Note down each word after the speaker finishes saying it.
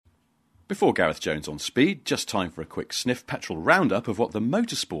Before Gareth Jones on Speed, just time for a quick Sniff Petrol roundup of what the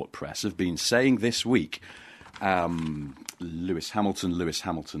motorsport press have been saying this week. Lewis Hamilton,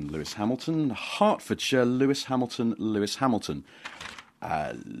 Hertfordshire, Lewis Hamilton, Hertfordshire, Lewis Hamilton,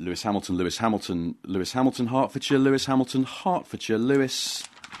 Hertfordshire, Lewis Hamilton, Hertfordshire, Lewis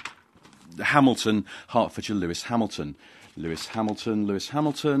Hamilton, Hertfordshire, Lewis Hamilton,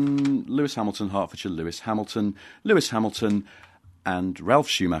 Lewis Hamilton, and Ralph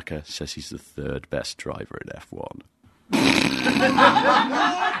Schumacher says he's the third best driver in F1.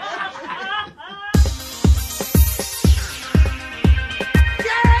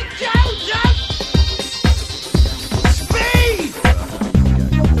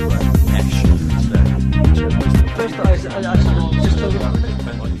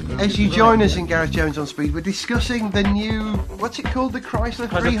 As you join us in Gareth Jones on Speed, we're discussing the new, what's it called, the Chrysler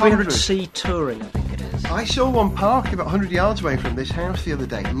 300? 300C Touring, I think it is. I saw one parked about 100 yards away from this house the other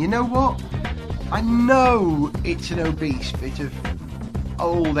day, and you know what? I know it's an obese bit of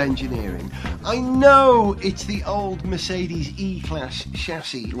old engineering. I know it's the old Mercedes E-Class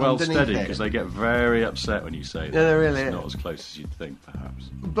chassis. Well, steady, because they get very upset when you say that. Yeah, they really it's are. not as close as you'd think, perhaps.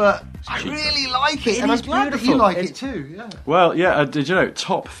 But I really like it, and I'm glad that you like it too. Yeah. Well, yeah, did you know,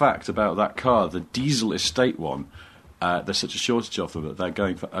 top fact about that car, the diesel estate one, there's such a shortage of them that they're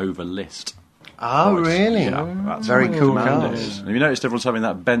going for over list. Oh, really? Yeah, that's very cool tremendous. cars. Have you noticed everyone's having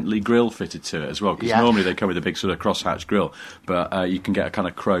that Bentley grille fitted to it as well? Because normally they come with a big sort of crosshatch grille, but you can get a kind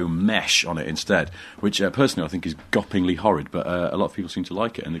of chrome mesh on it instead, which personally I think is goppingly horrid, but a lot of people seem to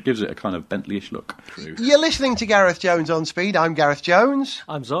like it, and it gives it a kind of Bentley-ish look. You're listening to Gareth Jones on Speed. I'm Gareth Jones.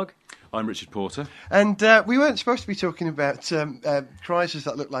 I'm Zog. I'm Richard Porter. And we weren't supposed to be talking about Chryslers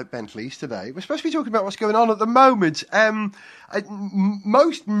that look like Bentleys today. We're supposed to be talking about what's going on at the moment.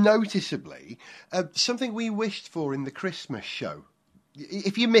 Most noticeably, something we wished for in the Christmas show.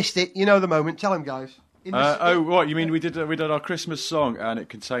 If you missed it, you know the moment. Tell them, guys. What you mean? We did our Christmas song, and it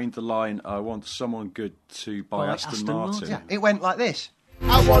contained the line, "I want someone good to buy Aston Martin." Yeah, it went like this.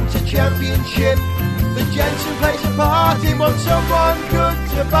 I want a championship. The Jensen plays a part. He wants someone good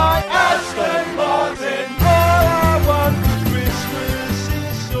to buy Aston Martin. All I want for Christmas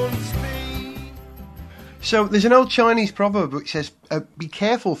is some speed. So there's an old Chinese proverb which says, be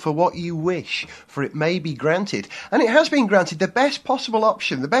careful for what you wish, for it may be granted. And it has been granted. The best possible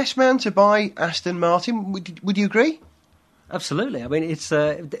option, the best man to buy Aston Martin. Would you agree? Absolutely. I mean, it's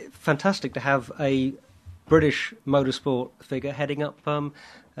fantastic to have a British motorsport figure heading up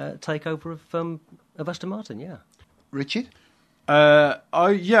takeover of Aston Martin. Yeah, Richard.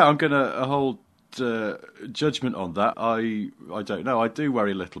 I'm going to hold judgment on that. I don't know. I do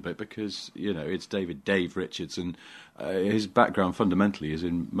worry a little bit because it's Dave Richards, and his background fundamentally is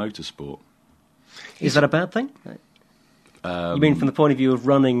in motorsport. Is that a bad thing? You mean from the point of view of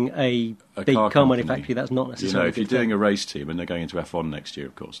running a big car manufacturer? That's not necessarily. If you're doing a race team and they're going into F1 next year,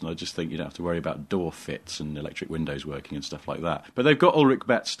 of course, and I just think you'd have to worry about door fits and electric windows working and stuff like that. But they've got Ulrich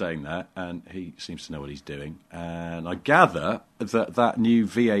Betts staying there, and he seems to know what he's doing. And I gather that new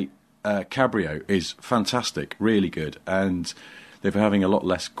V8 Cabrio is fantastic, really good, and they've been having a lot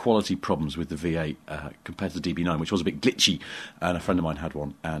less quality problems with the V8 compared to the DB9, which was a bit glitchy. And a friend of mine had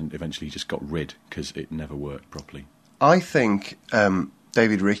one, and eventually he just got rid because it never worked properly. I think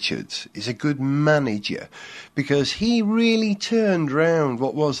David Richards is a good manager because he really turned round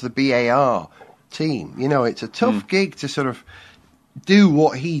what was the BAR team. It's a tough gig to sort of do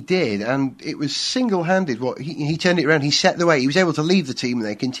what he did, and it was single-handed. He turned it around. He set the way. He was able to leave the team, and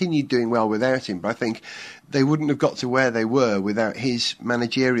they continued doing well without him. But I think they wouldn't have got to where they were without his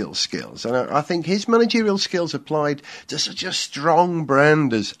managerial skills. And I think his managerial skills applied to such a strong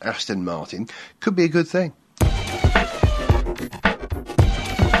brand as Aston Martin could be a good thing.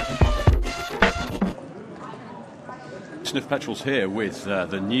 Sniff Petrol's here with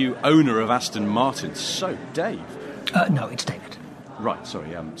the new owner of Aston Martin. So, Dave. No, it's David. Right,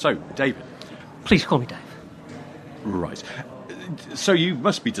 sorry. So, David. Please call me Dave. Right. So you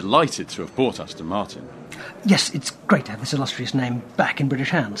must be delighted to have bought Aston Martin. Yes, it's great to have this illustrious name back in British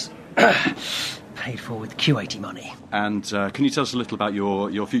hands. Paid for with Q80 money. And can you tell us a little about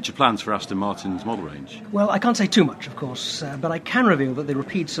your future plans for Aston Martin's model range? Well, I can't say too much, of course, but I can reveal that the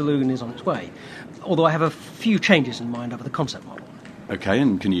Rapide Saloon is on its way, although I have a few changes in mind over the concept model. OK,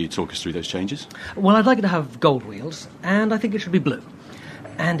 and can you talk us through those changes? Well, I'd like it to have gold wheels, and I think it should be blue.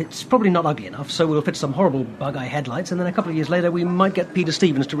 And it's probably not ugly enough, so we'll fit some horrible bug-eye headlights, and then a couple of years later we might get Peter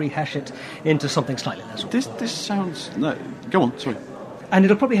Stevens to rehash it into something slightly less awful. This sounds... No, go on, sorry. And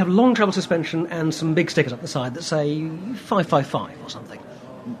it'll probably have long travel suspension and some big stickers up the side that say 555 or something.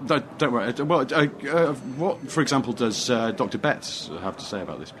 Don't worry. Well, what, for example, does Dr. Betts have to say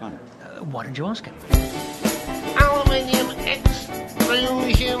about this plan? Why don't you ask him? Aluminium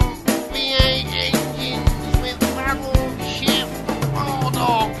extrusion V8 engines with battleship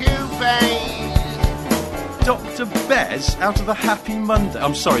four-door coupes. Dr. Bez out of the Happy Monday.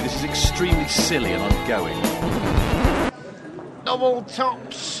 I'm sorry, this is extremely silly, and I'm going. Double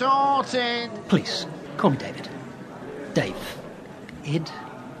top sorted. Please, call me David. Dave. Id.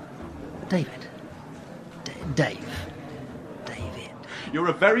 David. Dave. David. You're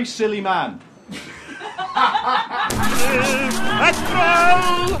a very silly man.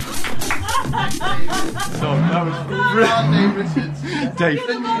 Petrol! So that was Dave.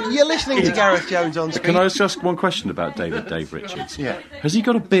 You're listening to Gareth Jones on Speed. Can I just ask one question about Dave Richards? Yeah. Has he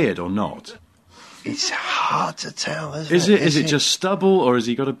got a beard or not? It's hard to tell, isn't Is it? it just stubble, or has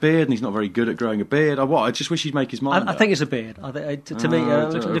he got a beard and he's not very good at growing a beard? Or what? I just wish he'd make his mind I up. think it's a beard. To me, I it don't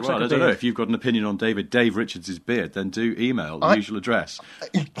looks know. like a I don't know. beard. If you've got an opinion on Dave Richards' beard, then do email the usual address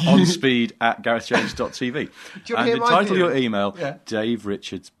onspeed@garethjones.tv. Do you and hear my entitle theory? your email Yeah. Dave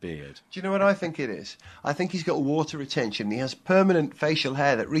Richards' beard. Do you know what I think it is? I think he's got water retention. He has permanent facial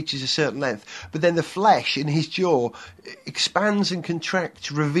hair that reaches a certain length, but then the flesh in his jaw expands and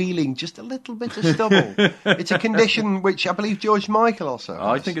contracts, revealing just a little bit of stubble. It's a condition which I believe George Michael also has.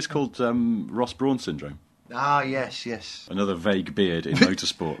 I think it's called Ross Brawn syndrome. Ah, yes. Another vague beard in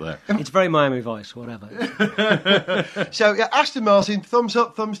motorsport there. It's very Miami Vice, whatever. So, Aston Martin, thumbs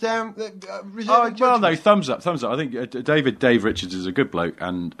up, thumbs down. Well, no, thumbs up. I think Dave Richards is a good bloke,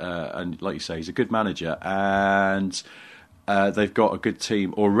 and like you say, he's a good manager, and they've got a good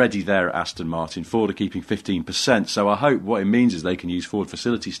team already there at Aston Martin. Ford are keeping 15%, so I hope what it means is they can use Ford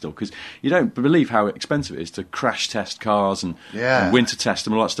facilities still, because you don't believe how expensive it is to crash test cars and winter test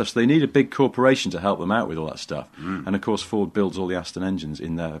them and all that stuff, so they need a big corporation to help them out with all that stuff. And of course Ford builds all the Aston engines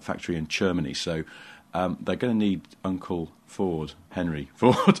in their factory in Germany, so they're going to need Uncle Ford, Henry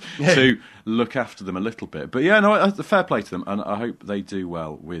Ford, to look after them a little bit. But fair play to them, and I hope they do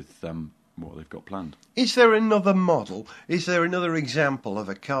well with what they've got planned. Is there another model? Is there another example of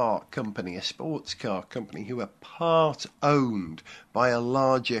a car company, a sports car company, who are part owned by a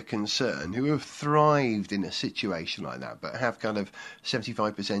larger concern, who have thrived in a situation like that, but have kind of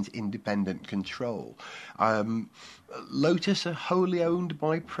 75% independent control? Lotus are wholly owned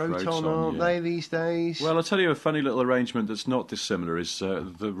by Proton, aren't they, these days? Well, I'll tell you a funny little arrangement that's not dissimilar is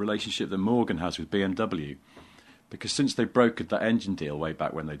the relationship that Morgan has with BMW. Because since they brokered that engine deal way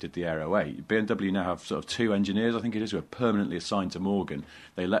back when they did the Aero 8, BMW now have sort of 2 engineers, I think it is, who are permanently assigned to Morgan.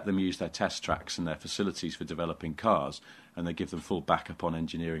 They let them use their test tracks and their facilities for developing cars, and they give them full backup on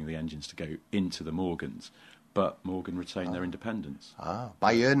engineering the engines to go into the Morgans. But Morgan retain their independence.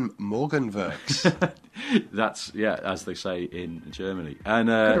 Bayern Morgenwerks. That's, as they say in Germany. And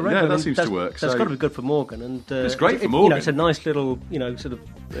that seems to work. That's got to be good for Morgan. And it's great for Morgan. It's a nice little, sort of...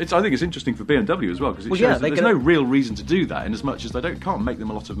 I think it's interesting for BMW as well, because it shows that there's no real reason to do that, in as much as they can't make them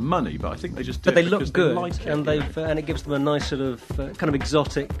a lot of money, but I think they just do it. But they look good, and it gives them a nice sort of kind of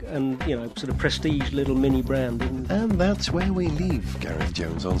exotic and, sort of prestige little mini brand. And that's where we leave Gareth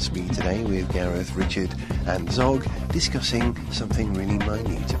Jones on Speed today, with Gareth, Richard and Zog discussing something really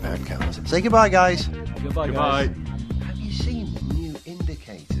minute about cars. Say goodbye, guys. Goodbye, guys. Have you seen the new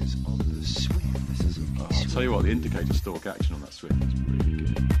indicators on the Swift? I'll tell you what, the indicator stalk action on that Swift is really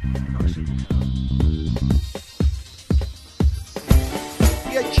good.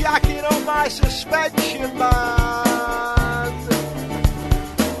 You're jacking on my suspension band.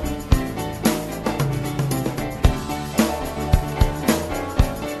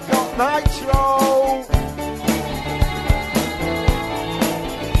 Got nitro.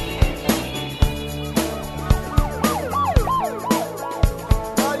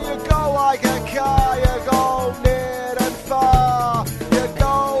 Like a car, you go near and far. You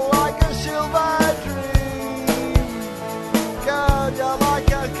go like a silver dream. Girl, you're like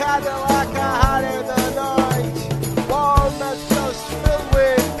a Cadillac I had in the night. One that's just filled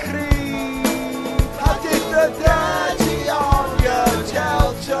with cream. I did the dirty on your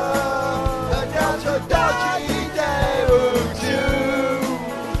Delta. The Delta dodgy day too.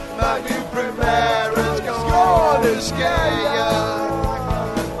 My new Primera's gonna scare you.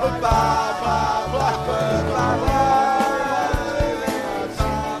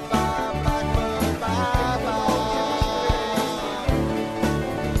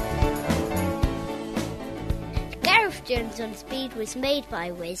 Gareth Jones on Speed was made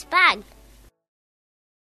by Whiz Bang.